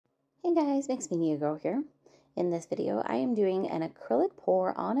Hey guys, Mixed Media Girl here. In this video, I am doing an acrylic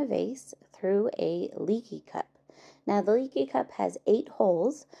pour on a vase through a leaky cup. Now the leaky cup has 8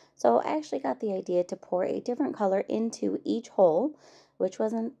 holes, so I actually got the idea to pour a different color into each hole, which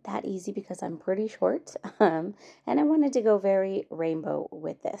wasn't that easy because I'm pretty short, and I wanted to go very rainbow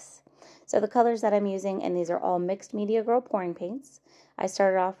with this. So the colors that I'm using, and these are all Mixed Media Girl pouring paints. I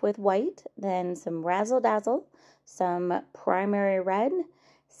started off with white, then some Razzle Dazzle, some primary red,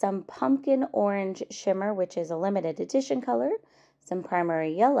 some pumpkin orange shimmer, which is a limited edition color, some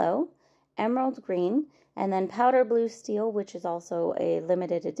primary yellow, emerald green, and then powder blue steel, which is also a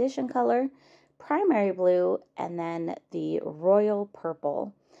limited edition color, primary blue, and then the royal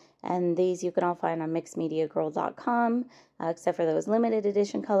purple. And these you can all find on mixedmediagirl.com, except for those limited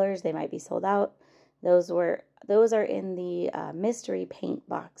edition colors. They might be sold out. Those are in the mystery paint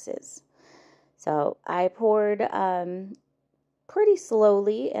boxes. So I poured pretty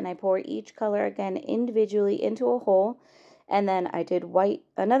slowly, and I pour each color again individually into a hole, and then I did white,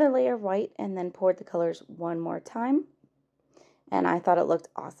 another layer of white, and then poured the colors one more time, and I thought it looked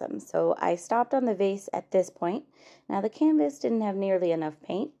awesome. So I stopped on the vase at this point. Now the canvas didn't have nearly enough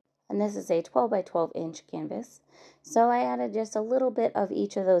paint, and this is a 12 by 12 inch canvas, so I added just a little bit of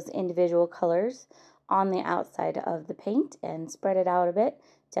each of those individual colors on the outside of the paint and spread it out a bit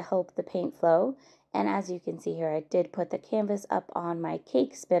to help the paint flow. And as you can see here, I did put the canvas up on my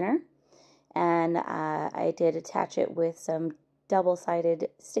cake spinner, and I did attach it with some double-sided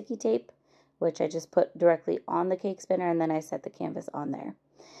sticky tape, which I just put directly on the cake spinner, and then I set the canvas on there.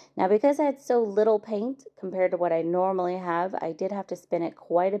 Now, because I had so little paint compared to what I normally have, I did have to spin it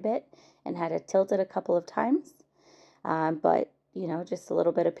quite a bit and had to tilt it a couple of times. But, you know, just a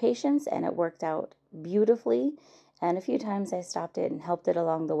little bit of patience, and it worked out beautifully. And a few times I stopped it and helped it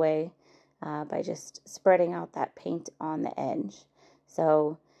along the way by just spreading out that paint on the edge.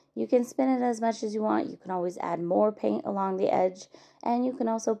 So you can spin it as much as you want. You can always add more paint along the edge, and you can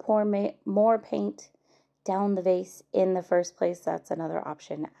also pour more paint down the vase in the first place. That's another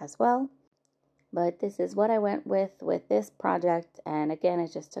option as well. But this is what I went with this project, and again,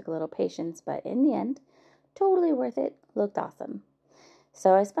 it just took a little patience, but in the end, totally worth it. Looked awesome.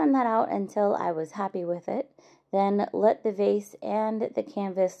 So I spun that out until I was happy with it. Then let the vase and the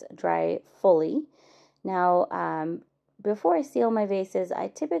canvas dry fully. Now, before I seal my vases, I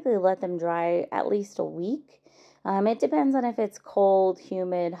typically let them dry at least a week. It depends on if it's cold,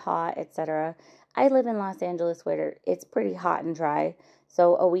 humid, hot, etc. I live in Los Angeles where it's pretty hot and dry,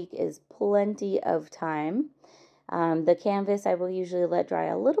 so a week is plenty of time. The canvas I will usually let dry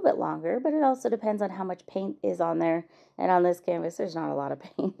a little bit longer, but it also depends on how much paint is on there. And on this canvas, there's not a lot of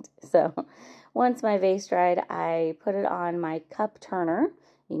paint. So once my vase dried, I put it on my cup turner.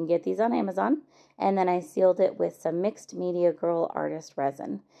 You can get these on Amazon. And then I sealed it with some Mixed Media Girl Artist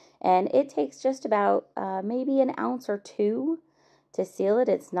Resin. And it takes just about maybe an ounce or 2 to seal it.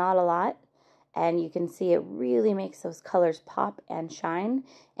 It's not a lot. And you can see it really makes those colors pop and shine.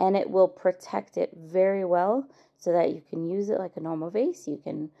 And it will protect it very well so that you can use it like a normal vase. You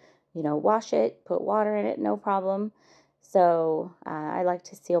can, you know, wash it, put water in it, no problem. So I like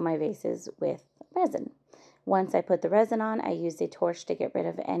to seal my vases with resin. Once I put the resin on, I use a torch to get rid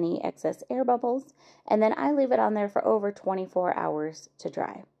of any excess air bubbles, and then I leave it on there for over 24 hours to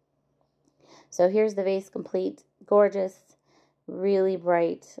dry. So here's the vase complete, gorgeous, really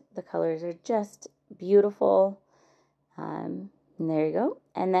bright. The colors are just beautiful. And there you go.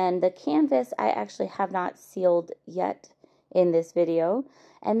 And then the canvas I actually have not sealed yet in this video,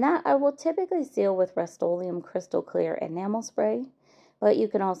 and that I will typically seal with Rust-Oleum Crystal Clear enamel spray, but you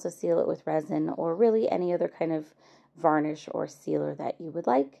can also seal it with resin or really any other kind of varnish or sealer that you would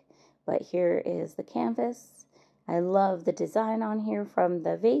like. But here is the canvas. I love the design on here from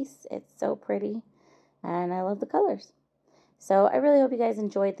the vase. It's so pretty, and I love the colors. So I really hope you guys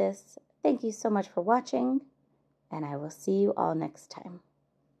enjoyed this. Thank you so much for watching, and I will see you all next time.